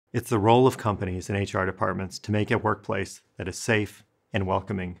It's the role of companies and HR departments to make a workplace that is safe and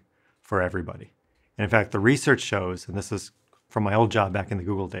welcoming for everybody. And in fact, the research shows, and this is from my old job back in the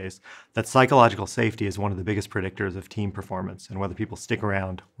Google days, that psychological safety is one of the biggest predictors of team performance and whether people stick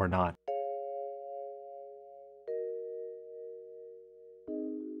around or not.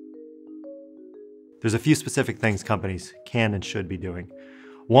 There's a few specific things companies can and should be doing.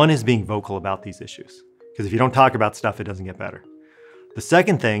 One is being vocal about these issues, because if you don't talk about stuff, it doesn't get better. The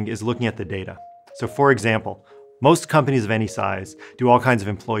second thing is looking at the data. So for example, most companies of any size do all kinds of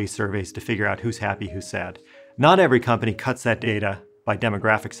employee surveys to figure out who's happy, who's sad. Not every company cuts that data by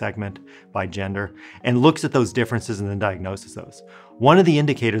demographic segment, by gender, and looks at those differences and then diagnoses those. One of the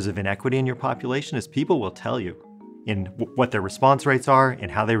indicators of inequity in your population is people will tell you in what their response rates are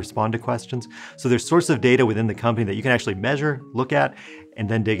and how they respond to questions. So there's sources of data within the company that you can actually measure, look at, and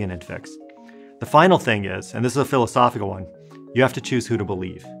then dig in and fix. The final thing is, and this is a philosophical one, you have to choose who to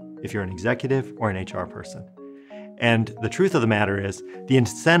believe, if you're an executive or an HR person. And the truth of the matter is, the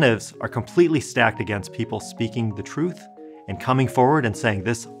incentives are completely stacked against people speaking the truth and coming forward and saying,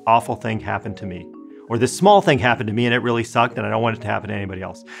 this awful thing happened to me, or this small thing happened to me and it really sucked and I don't want it to happen to anybody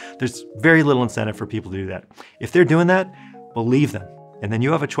else. There's very little incentive for people to do that. If they're doing that, believe them. And then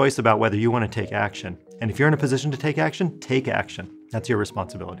you have a choice about whether you want to take action. And if you're in a position to take action, take action. That's your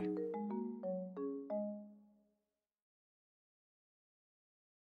responsibility.